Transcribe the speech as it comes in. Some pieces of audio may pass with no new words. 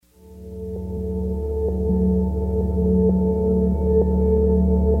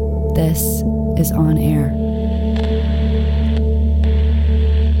This is On Air.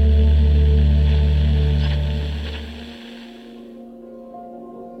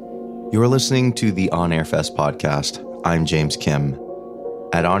 You're listening to the On Air Fest podcast. I'm James Kim.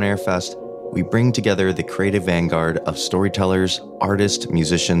 At On Air Fest, we bring together the creative vanguard of storytellers, artists,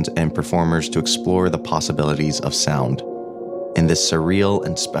 musicians, and performers to explore the possibilities of sound. In this surreal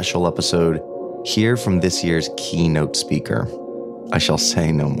and special episode, hear from this year's keynote speaker. I shall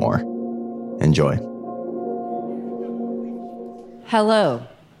say no more. Enjoy. Hello.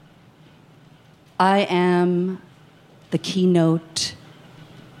 I am the keynote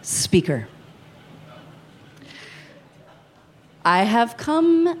speaker. I have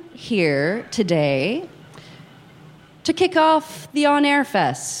come here today to kick off the On Air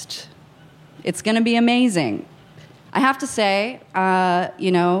Fest. It's going to be amazing. I have to say,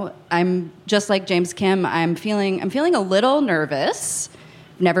 I'm just like James Kim. I'm feeling a little nervous.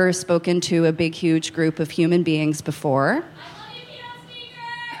 Never spoken to a big, huge group of human beings before.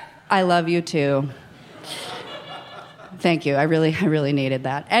 I love you too. Thank you. I really needed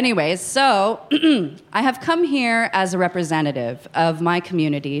that. Anyways, so I have come here as a representative of my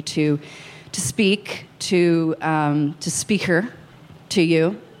community to speak to speaker to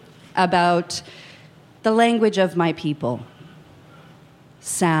you about the language of my people,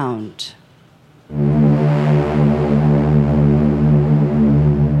 sound.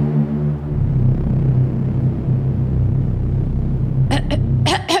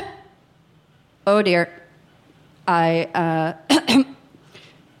 Oh dear. I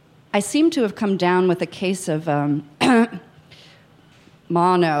seem to have come down with a case of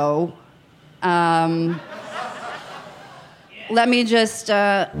mono. Let me just.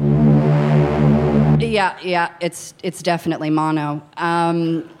 Yeah, it's definitely mono.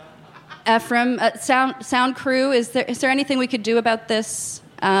 Ephraim, sound crew, is there anything we could do about this?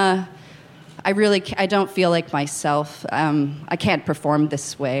 I don't feel like myself. I can't perform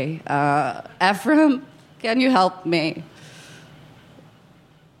this way. Ephraim, can you help me?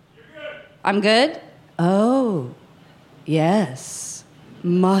 You're good. I'm good? Oh, yes.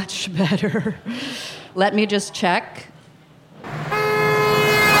 Much better. Let me just check.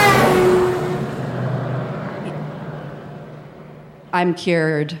 I'm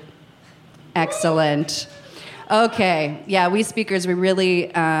cured. Excellent. Okay, yeah, we speakers,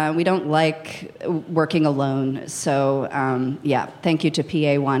 we don't like working alone. So, thank you to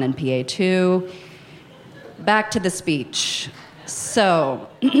PA1 and PA2. Back to the speech. So,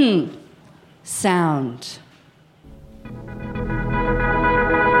 sound.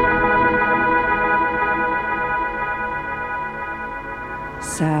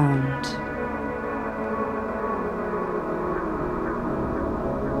 Sound.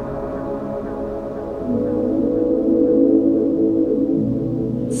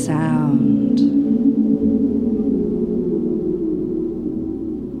 Sound.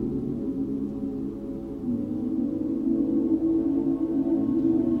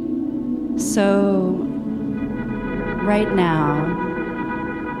 So, right now,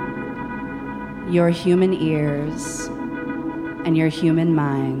 your human ears and your human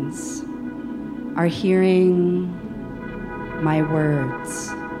minds are hearing my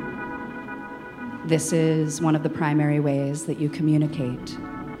words. This is one of the primary ways that you communicate.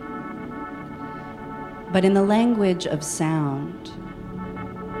 But in the language of sound,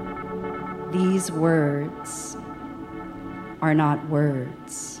 these words are not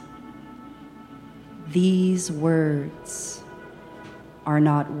words. These words are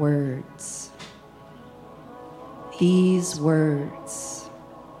not words. These words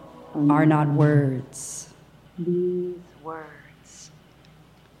are not words. These words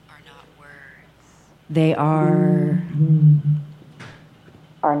are not words. They are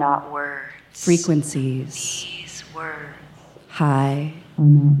not words. frequencies. These words High, are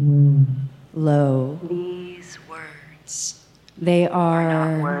not words. low. These words They are not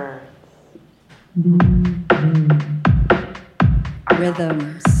are words.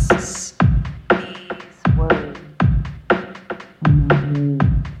 rhythms. These words are not words.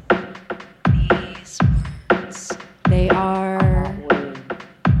 These words They are are not words.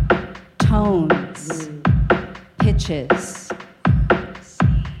 tones, pitches.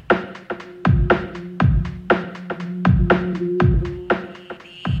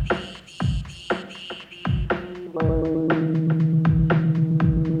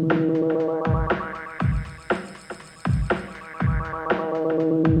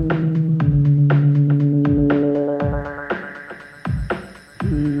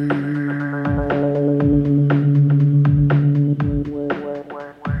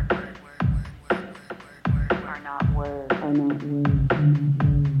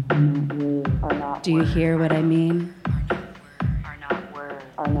 Do you hear what I mean? Are not words.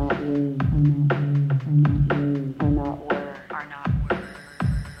 Are not words. Are not words. Are not words.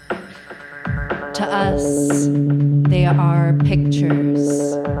 To us, they are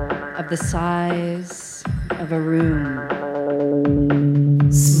pictures of the size of a room.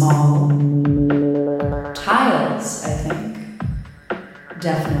 Small. Tiles, I think.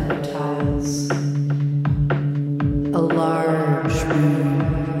 Definitely tiles. A large room.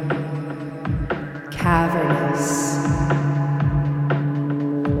 Cavernous.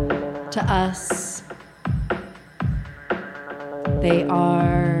 To us, they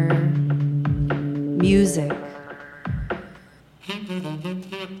are music.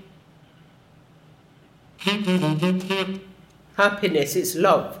 Happiness is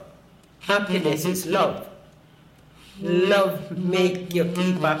love. Happiness is love. Love make you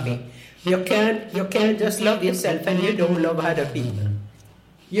keep happy. You can't just love yourself and you don't love other people.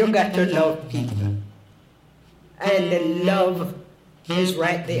 You got to love people. And the love is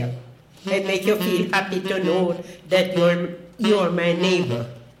right there. It make you feel happy to know that you're my neighbor.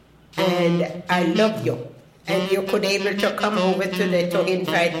 And I love you. And you could able to come over today to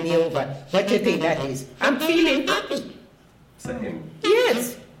invite me over. What do you think that is? I'm feeling happy. Same.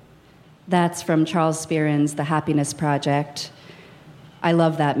 Yes. That's from Charles Spearin's The Happiness Project. I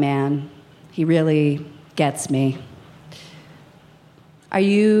love that man. He really gets me. Are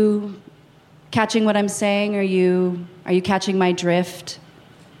you catching what I'm saying? Are you catching my drift?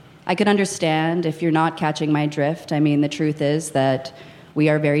 I could understand if you're not catching my drift. I mean, the truth is that we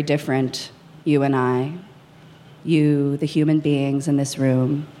are very different, you and I. You, the human beings in this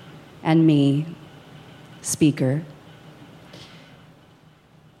room, and me, speaker.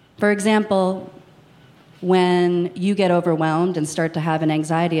 For example, when you get overwhelmed and start to have an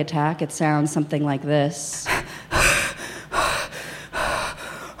anxiety attack, it sounds something like this.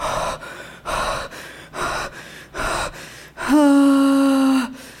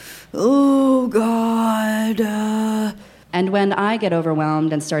 Oh, God. And when I get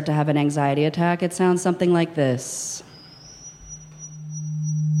overwhelmed and start to have an anxiety attack, it sounds something like this.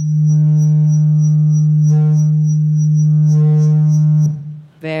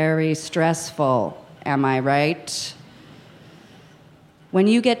 Very stressful, am I right? When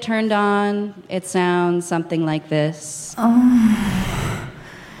you get turned on, it sounds something like this.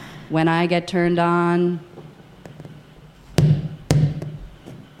 When I get turned on,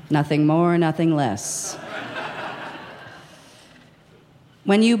 nothing more, nothing less.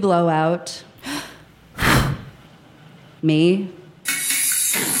 When you blow out, me,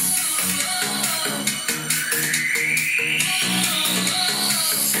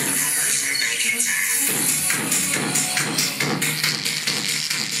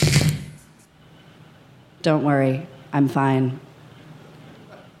 don't worry, I'm fine.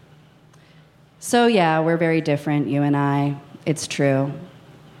 So yeah, we're very different, you and I. It's true.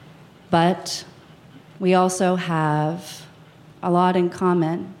 But we also have a lot in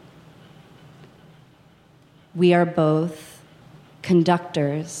common. We are both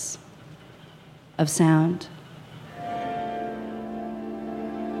conductors of sound.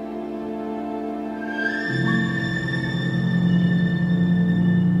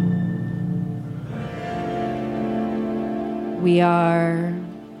 We are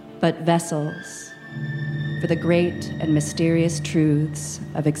but vessels for the great and mysterious truths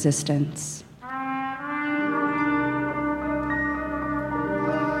of existence.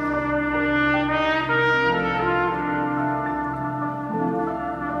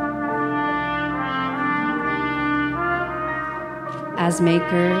 As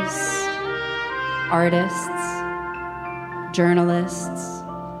makers, artists, journalists,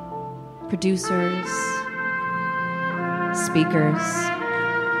 producers, speakers,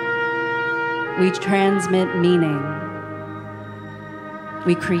 we transmit meaning.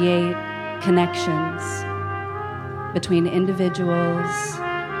 We create connections between individuals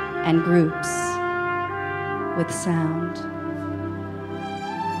and groups with sound.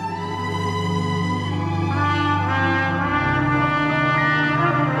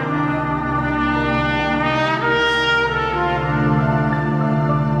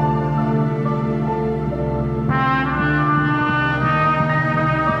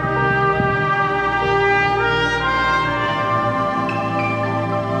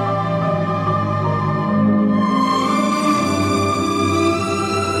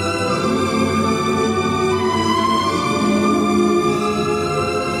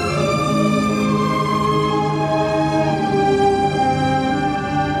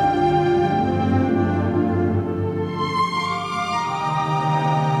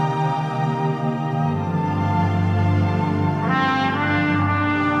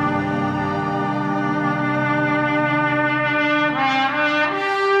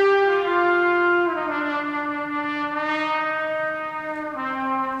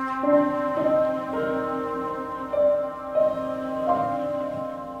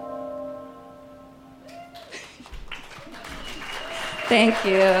 Thank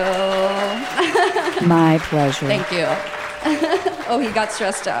you. My pleasure. Thank you. Oh, he got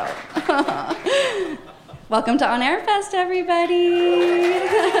stressed out. Welcome to On Air Fest, everybody.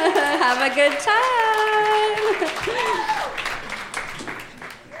 Have a good time.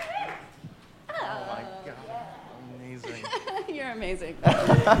 Amazing. You're amazing.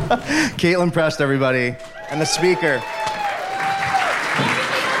 Caitlin Prest, everybody, and the speaker.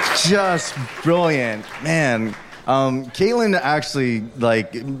 Just brilliant, man. Caitlin actually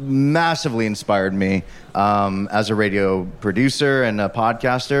massively inspired me as a radio producer and a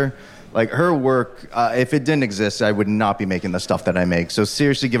podcaster. Like her work, if it didn't exist, I would not be making the stuff that I make. So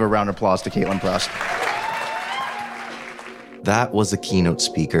seriously, give a round of applause to Caitlin Prest. That was the keynote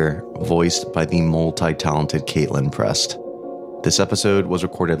speaker, voiced by the multi-talented Caitlin Prest. This episode was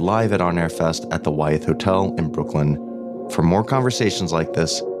recorded live at On Air Fest at the Wyeth Hotel in Brooklyn. For more conversations like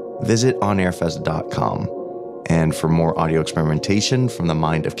this, visit onairfest.com. And for more audio experimentation from the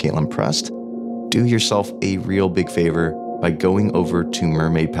mind of Caitlin Prest, do yourself a real big favor by going over to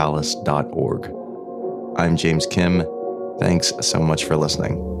mermaidpalace.org. I'm James Kim. Thanks so much for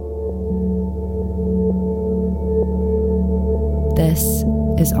listening. This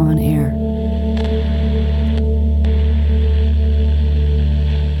is On Air.